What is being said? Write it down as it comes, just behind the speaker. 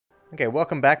Okay,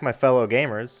 welcome back, my fellow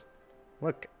gamers.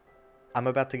 Look, I'm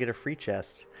about to get a free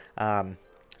chest. So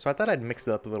I thought I'd mix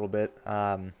it up a little bit.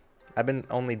 I've been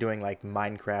only doing like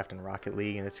Minecraft and Rocket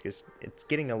League, and it's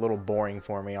getting a little boring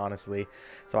for me, honestly.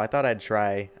 So I thought I'd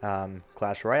try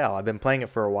Clash Royale. I've been playing it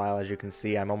for a while, as you can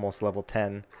see. I'm almost level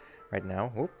 10 right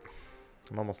now. Whoop.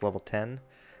 I'm almost level 10.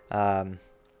 Um,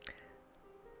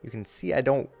 you can see I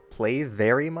don't play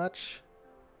very much.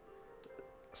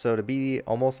 So to be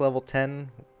almost level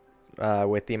 10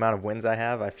 with the amount of wins I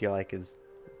have, I feel like is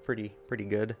pretty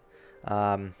good.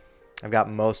 I've got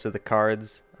most of the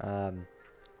cards, and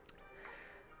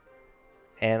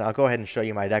I'll go ahead and show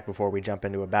you my deck before we jump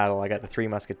into a battle. I got the Three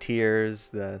Musketeers,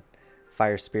 the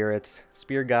Fire Spirits,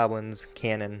 Spear Goblins,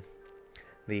 Cannon,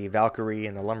 the Valkyrie,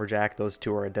 and the Lumberjack. Those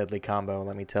two are a deadly combo,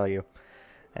 let me tell you.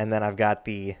 And then I've got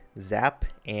the Zap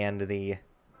and the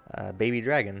Baby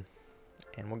Dragon.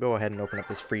 And we'll go ahead and open up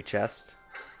this free chest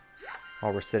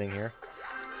while we're sitting here.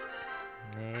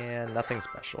 And nothing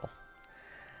special.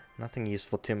 Nothing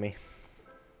useful to me.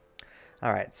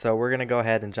 Alright, so we're going to go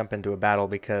ahead and jump into a battle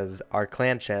because our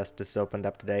clan chest just opened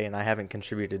up today and I haven't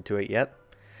contributed to it yet.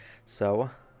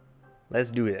 So,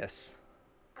 let's do this.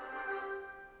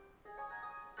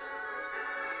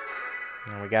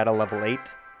 And we got a level 8.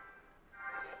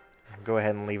 Go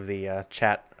ahead and leave the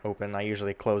chat open. I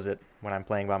usually close it when I'm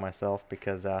playing by myself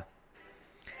because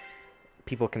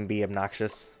people can be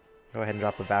obnoxious. Go ahead and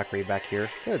drop a Valkyrie back here.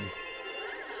 Good.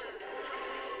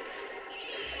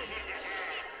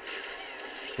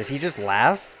 Did he just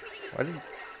laugh?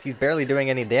 He's barely doing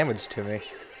any damage to me.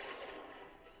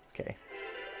 Okay.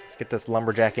 Let's get this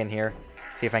Lumberjack in here.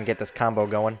 See if I can get this combo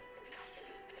going.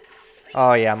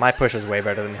 Oh yeah, my push is way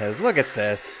better than his. Look at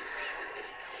this.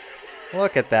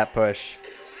 Look at that push.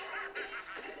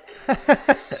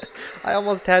 I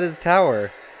almost had his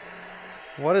tower.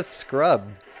 What a scrub.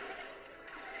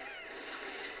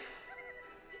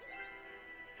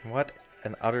 What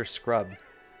an utter scrub.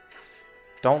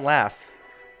 Don't laugh.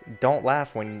 Don't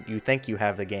laugh when you think you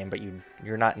have the game, but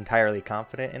you're not entirely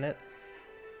confident in it.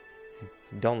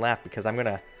 Don't laugh because I'm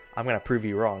gonna prove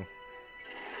you wrong.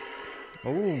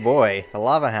 Oh boy, the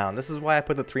Lava Hound. This is why I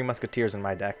put the Three Musketeers in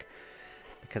my deck.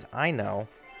 Because I know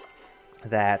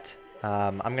that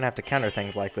I'm going to have to counter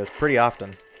things like this pretty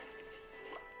often.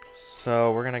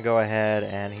 So we're going to go ahead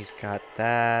and he's got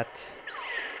that.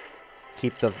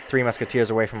 Keep the Three Musketeers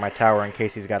away from my tower in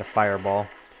case he's got a fireball.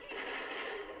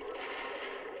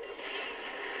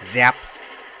 Zap!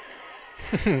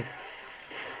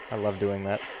 I love doing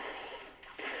that.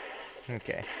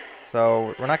 Okay,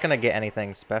 so we're not going to get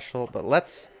anything special, but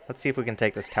let's see if we can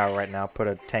take this tower right now. Put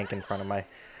a tank in front of my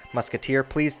Musketeer.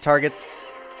 Please target.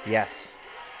 Yes.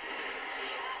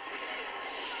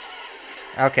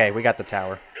 Okay, we got the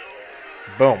tower.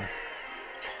 Boom.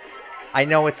 I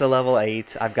know it's a level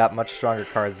 8. I've got much stronger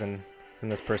cards than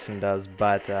this person does,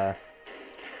 but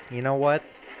you know what?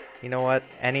 You know what?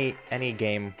 Any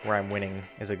game where I'm winning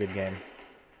is a good game.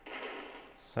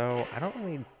 So, I don't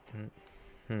really...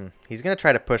 He's going to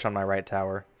try to push on my right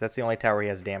tower. That's the only tower he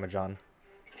has damage on.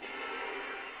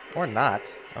 Or not.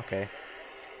 Okay.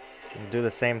 We'll do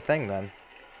the same thing then.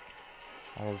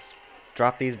 I'll just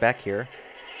drop these back here.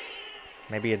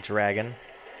 Maybe a dragon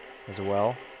as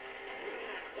well.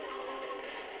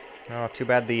 Oh, too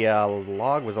bad the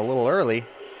log was a little early.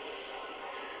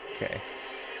 Okay.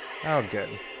 Oh, good.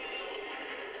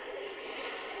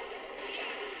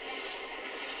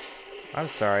 I'm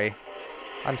sorry.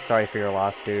 I'm sorry for your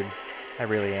loss, dude. I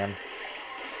really am.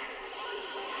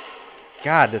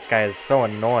 God, this guy is so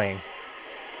annoying.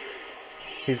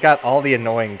 He's got all the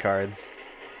annoying cards.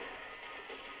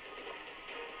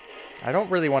 I don't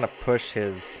really want to push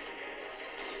his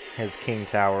king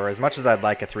tower as much as I'd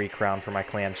like a 3 crown for my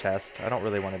clan chest. I don't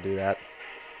really want to do that.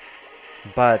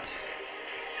 But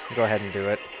go ahead and do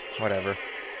it. Whatever.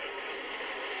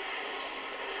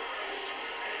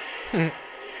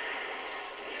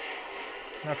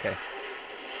 Okay.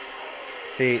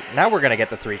 See, now we're going to get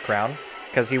the 3 crown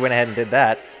because he went ahead and did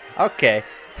that. Okay.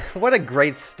 What a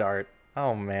great start.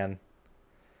 Oh, man.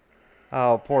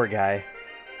 Oh, poor guy.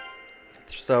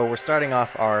 So, we're starting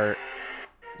off our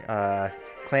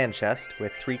clan chest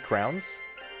with 3 crowns.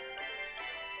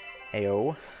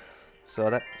 Ayo. So,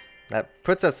 that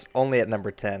puts us only at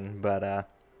number 10, but,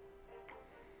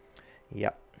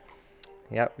 yep.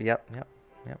 Yep.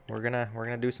 We're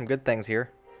gonna do some good things here.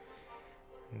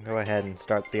 Go ahead and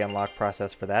start the unlock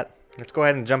process for that. Let's go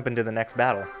ahead and jump into the next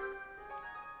battle.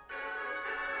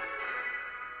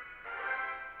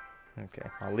 Okay,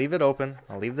 I'll leave it open.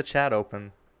 I'll leave the chat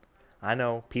open. I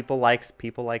know people like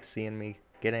seeing me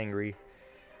get angry.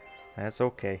 That's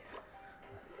okay.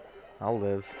 I'll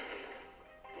live.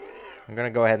 I'm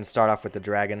gonna go ahead and start off with the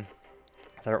dragon.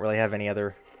 I don't really have any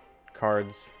other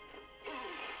cards.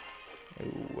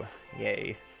 Ooh,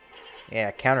 yay.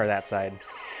 Yeah, counter that side.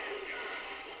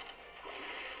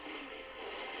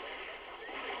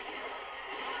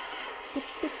 Boop,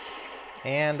 boop.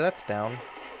 And that's down.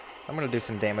 I'm gonna do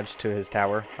some damage to his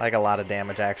tower. Like a lot of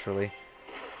damage, actually.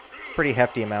 Pretty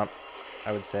hefty amount,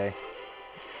 I would say.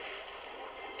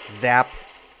 Zap.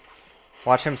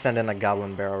 Watch him send in a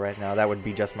goblin barrel right now. That would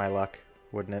be just my luck,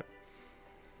 wouldn't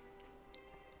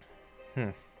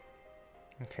it?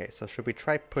 Okay, so should we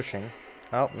try pushing?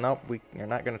 Oh, nope, you're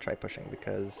not going to try pushing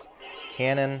because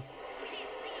cannon.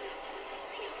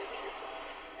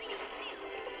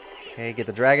 Okay, get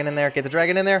the dragon in there. Get the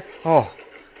dragon in there. Oh,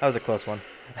 that was a close one.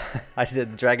 The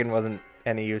dragon wasn't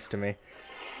any use to me.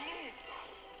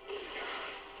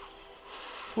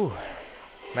 Whew.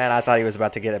 Man, I thought he was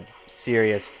about to get a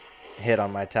serious hit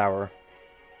on my tower.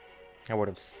 That would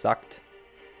have sucked.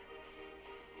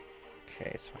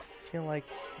 Okay, so I feel like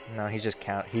no, he just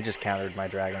countered my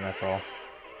dragon, that's all.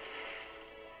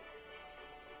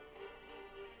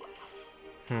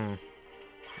 I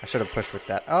should have pushed with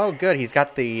that. Oh, good, he's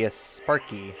got the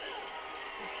Sparky.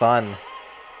 Fun.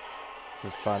 This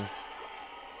is fun.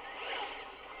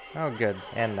 Oh, good,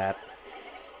 and that.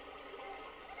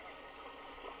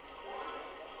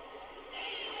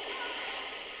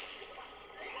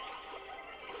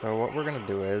 So what we're gonna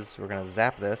do is we're gonna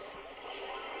zap this.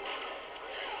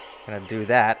 Gonna do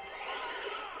that.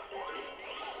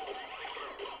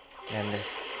 And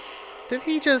did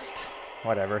he just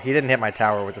whatever. He didn't hit my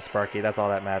tower with the Sparky, that's all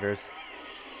that matters.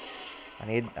 I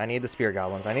need the spear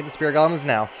goblins. I need the spear goblins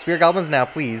now. Spear goblins now,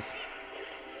 please.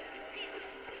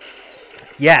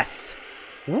 Yes!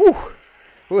 Woo!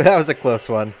 Ooh, that was a close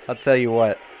one. I'll tell you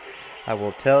what. I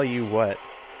will tell you what.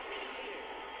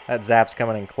 That zap's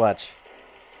coming in clutch.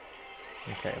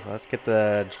 Okay, let's get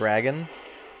the dragon.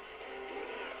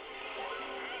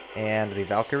 And the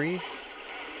Valkyrie.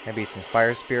 Maybe some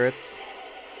fire spirits.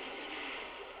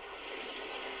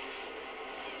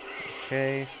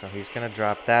 Okay, so he's going to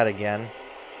drop that again.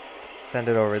 Send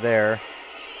it over there.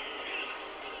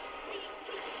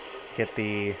 Get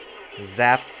the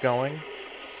zap going.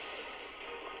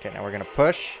 Okay, now we're going to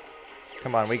push.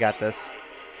 Come on, we got this.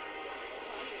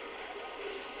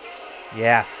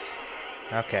 Yes.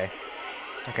 Okay.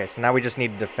 Okay, so now we just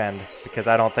need to defend, because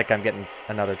I don't think I'm getting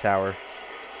another tower.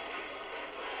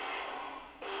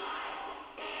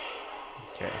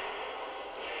 Okay.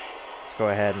 Let's go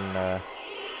ahead and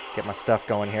get my stuff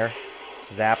going here.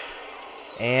 Zap.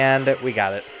 And we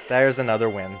got it. There's another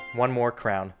win. One more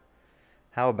crown.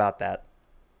 How about that?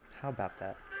 How about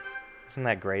that? Isn't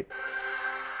that great?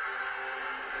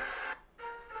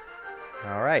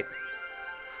 Alright.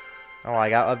 Oh, I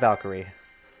got a Valkyrie.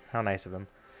 How nice of him.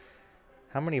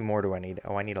 How many more do I need?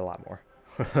 Oh, I need a lot more.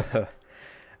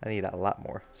 I need a lot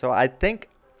more. So I think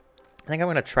I'm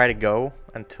going to try to go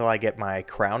until I get my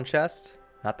crown chest.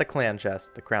 Not the clan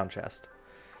chest, the crown chest.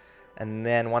 And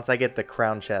then once I get the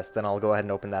crown chest, then I'll go ahead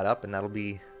and open that up, and that'll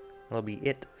be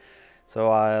it. So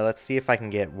let's see if I can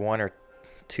get 1 or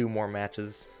 2 more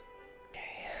matches.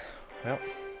 Okay. Well.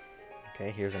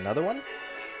 Okay, here's another one.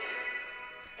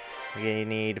 We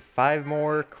need 5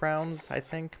 more crowns, I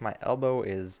think. My elbow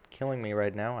is killing me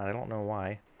right now. I don't know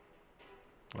why.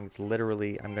 It's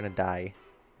literally, I'm going to die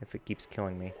if it keeps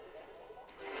killing me.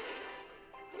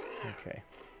 Okay.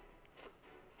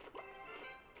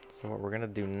 So what we're going to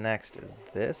do next is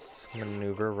this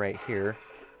maneuver right here.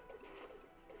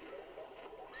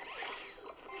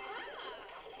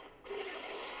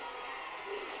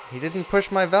 He didn't push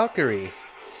my Valkyrie.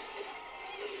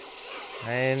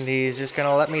 And he's just going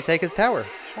to let me take his tower.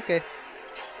 Okay.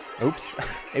 Oops.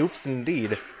 Oops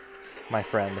indeed, my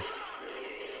friend.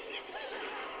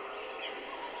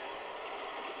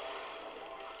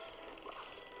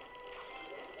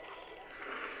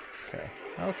 Okay.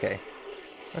 Okay.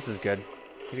 This is good.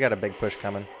 He's got a big push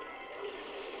coming.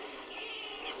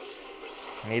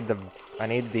 I need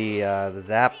the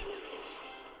zap.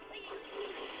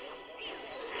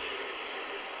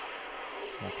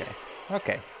 Okay.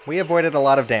 Okay. We avoided a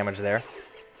lot of damage there.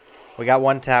 We got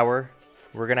 1 tower.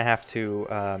 We're gonna have to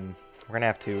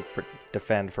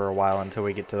defend for a while until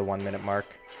we get to the 1-minute mark.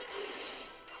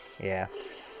 Yeah.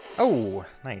 Oh,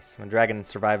 nice. My dragon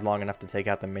survived long enough to take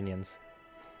out the minions.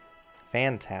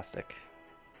 Fantastic.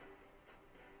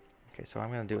 Okay, so what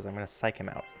I'm gonna do is I'm gonna psych him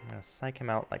out. I'm gonna psych him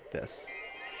out like this.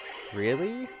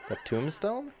 Really? The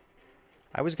tombstone?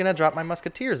 I was gonna drop my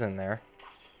musketeers in there.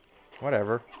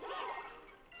 Whatever.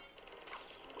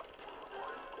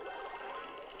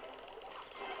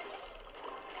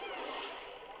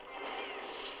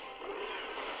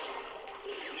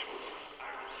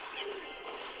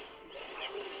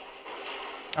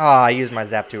 Ah, I used my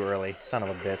zap too early. Son of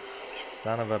a bis.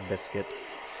 Son of a biscuit.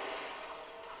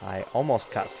 I almost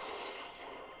cussed.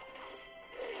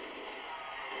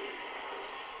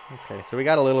 Okay, so we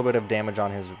got a little bit of damage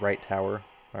on his right tower.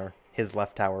 Or his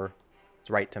left tower. It's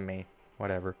right to me.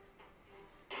 Whatever.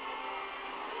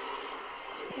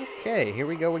 Okay, here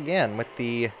we go again with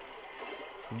the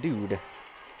dude.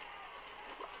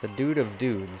 The dude of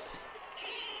dudes.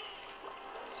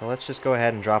 So let's just go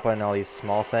ahead and drop in all these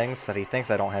small things so that he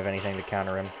thinks I don't have anything to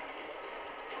counter him.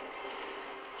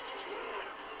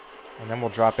 And then we'll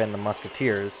drop in the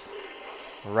musketeers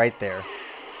right there.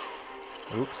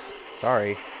 Oops,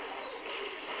 sorry.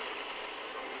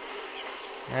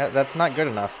 Yeah, that's not good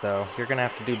enough, though. You're gonna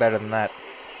have to do better than that,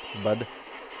 bud.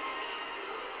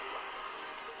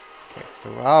 Okay,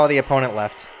 so... Oh, the opponent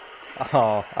left.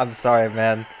 Oh, I'm sorry,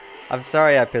 man. I'm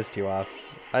sorry I pissed you off.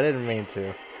 I didn't mean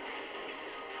to.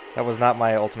 That was not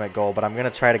my ultimate goal, but I'm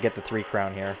gonna try to get the 3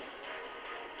 crown here.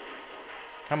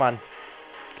 Come on.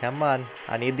 Come on.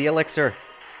 I need the elixir.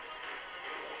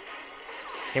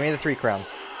 Give me the 3 crown.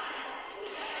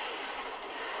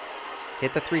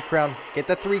 Get the 3 crown. Get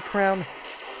the 3 crown.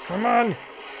 Come on.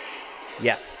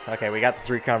 Yes. Okay, we got the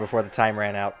 3 crown before the time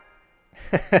ran out.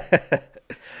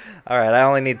 Alright, I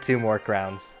only need 2 more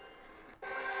crowns.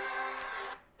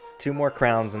 2 more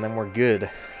crowns and then we're good.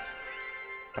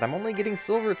 But I'm only getting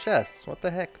silver chests. What the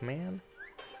heck, man?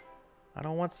 I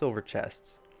don't want silver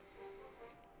chests.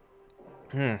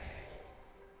 Okay,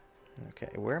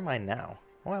 where am I now?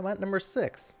 Oh, I'm at number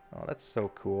 6. Oh, that's so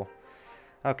cool.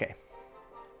 Okay.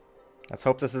 Let's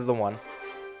hope this is the one.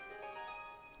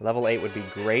 Level 8 would be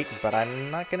great, but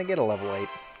I'm not going to get a level 8.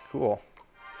 Cool.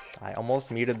 I almost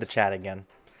muted the chat again.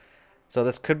 So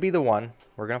this could be the one.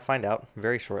 We're going to find out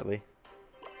very shortly.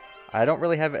 I don't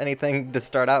really have anything to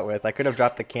start out with. I could have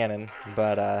dropped the cannon,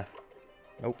 but,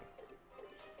 nope.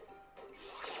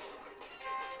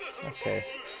 Okay.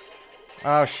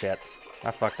 Oh, shit.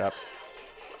 I fucked up.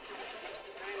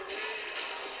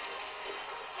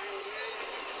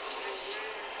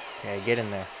 Okay, get in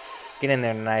there. Get in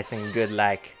there nice and good,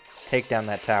 like. Take down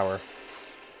that tower.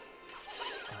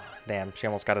 Oh, damn, she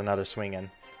almost got another swing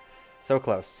in. So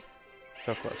close.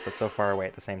 So close, but so far away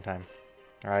at the same time.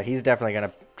 Alright, he's definitely going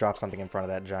to drop something in front of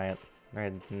that giant.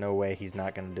 There's no way he's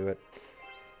not going to do it.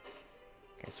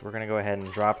 Okay, so we're going to go ahead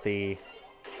and drop the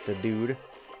dude.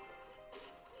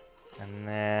 And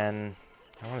then...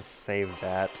 I want to save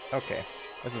that. Okay,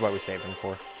 this is what we saved him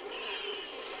for.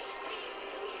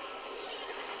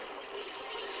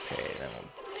 Okay, then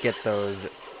we'll get those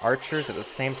archers at the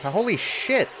same time. Holy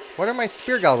shit! What are my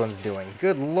spear goblins doing?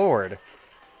 Good lord.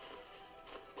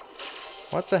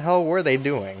 What the hell were they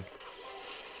doing?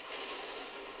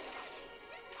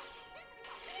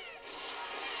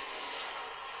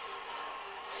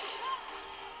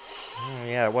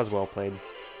 Yeah, it was well played.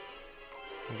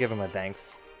 I'll give him a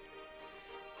thanks.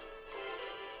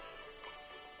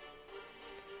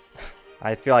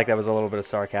 I feel like that was a little bit of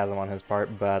sarcasm on his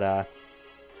part, but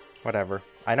whatever.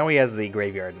 I know he has the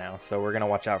graveyard now, so we're going to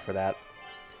watch out for that.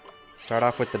 Start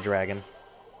off with the dragon.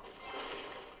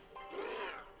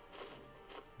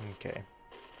 Okay.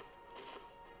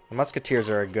 The musketeers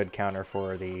are a good counter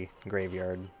for the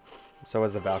graveyard. So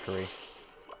is the Valkyrie.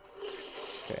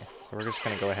 Okay, so we're just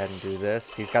going to go ahead and do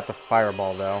this. He's got the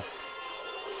fireball, though.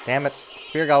 Damn it.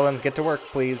 Spear goblins, get to work,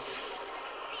 please.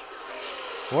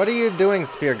 What are you doing,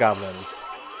 spear goblins?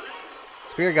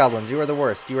 Spear goblins, you are the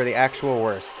worst. You are the actual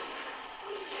worst.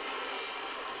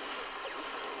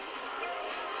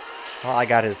 Well, I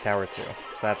got his tower, too.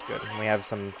 So that's good. We have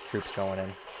some troops going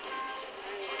in.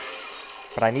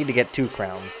 But I need to get 2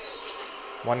 crowns.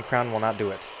 1 crown will not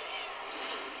do it.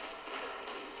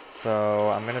 So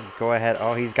I'm going to go ahead.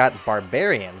 Oh, he's got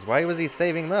barbarians. Why was he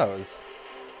saving those?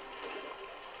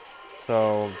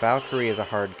 So Valkyrie is a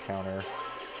hard counter.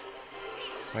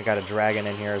 We got a dragon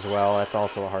in here as well. That's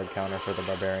also a hard counter for the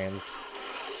barbarians.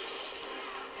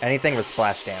 Anything with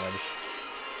splash damage.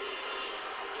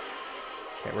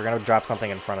 Okay, we're going to drop something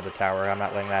in front of the tower. I'm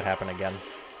not letting that happen again.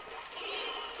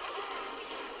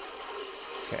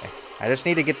 Okay. I just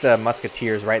need to get the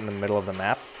musketeers right in the middle of the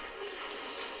map.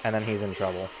 And then he's in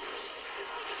trouble.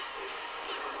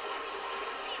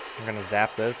 I'm going to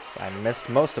zap this. I missed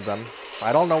most of them.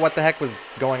 I don't know what the heck was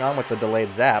going on with the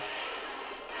delayed zap.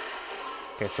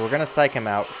 Okay, so we're going to psych him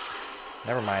out.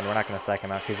 Never mind, we're not going to psych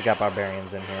him out because he's got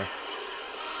barbarians in here.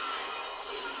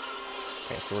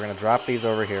 Okay, so we're going to drop these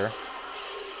over here.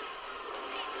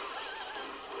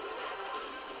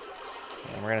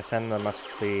 And we're going to send the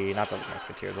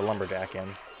musketeer, the lumberjack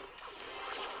in.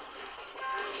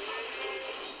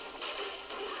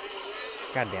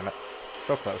 God damn it.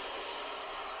 So close.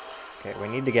 Okay, we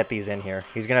need to get these in here.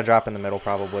 He's gonna drop in the middle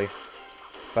probably.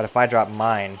 But if I drop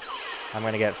mine, I'm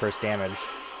gonna get first damage.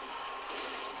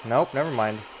 Nope, never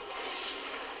mind.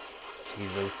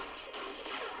 Jesus.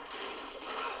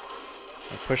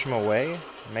 I push him away,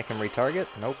 make him retarget.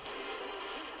 Nope.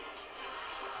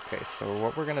 Okay, so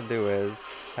what we're gonna do is...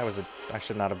 I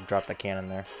should not have dropped the cannon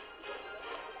there.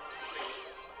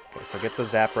 Okay, so get the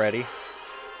zap ready.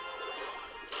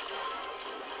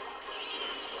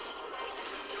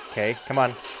 Okay, come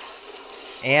on.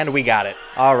 And we got it.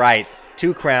 Alright,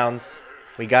 2 crowns.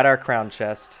 We got our crown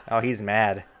chest. Oh, he's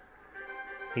mad.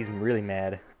 He's really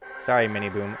mad. Sorry, Mini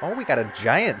Boom. Oh, we got a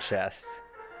giant chest.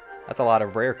 That's a lot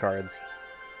of rare cards.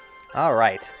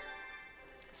 Alright.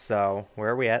 So, where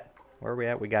are we at? Where are we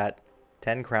at? We got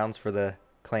 10 crowns for the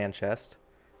clan chest.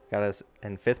 Got us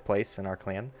in 5th place in our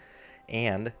clan.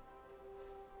 And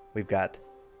we've got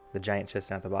the giant chest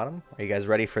down at the bottom. Are you guys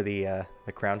ready for the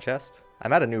crown chest?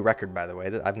 I'm at a new record, by the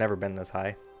way. I've never been this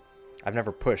high. I've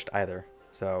never pushed either.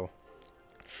 So,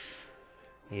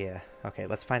 yeah. Okay,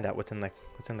 let's find out what's in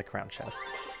the crown chest.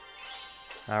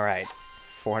 All right,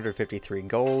 453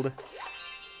 gold,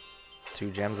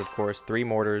 2 gems, of course, 3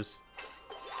 mortars,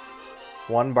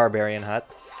 1 barbarian hut,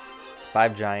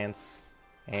 5 giants,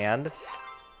 and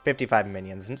 55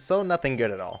 minions. So nothing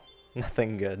good at all.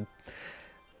 Nothing good.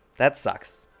 That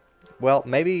sucks. Well,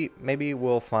 maybe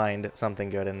we'll find something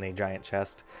good in the giant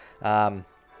chest. Let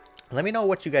me know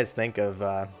what you guys think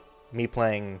of me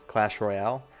playing Clash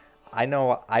Royale. I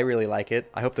know I really like it.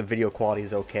 I hope the video quality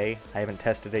is okay. I haven't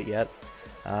tested it yet.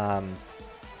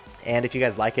 And if you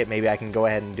guys like it, maybe I can go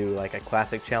ahead and do like a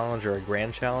classic challenge or a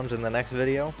grand challenge in the next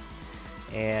video.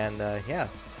 And yeah,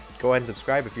 go ahead and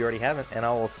subscribe if you already haven't, and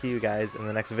I will see you guys in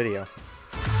the next video.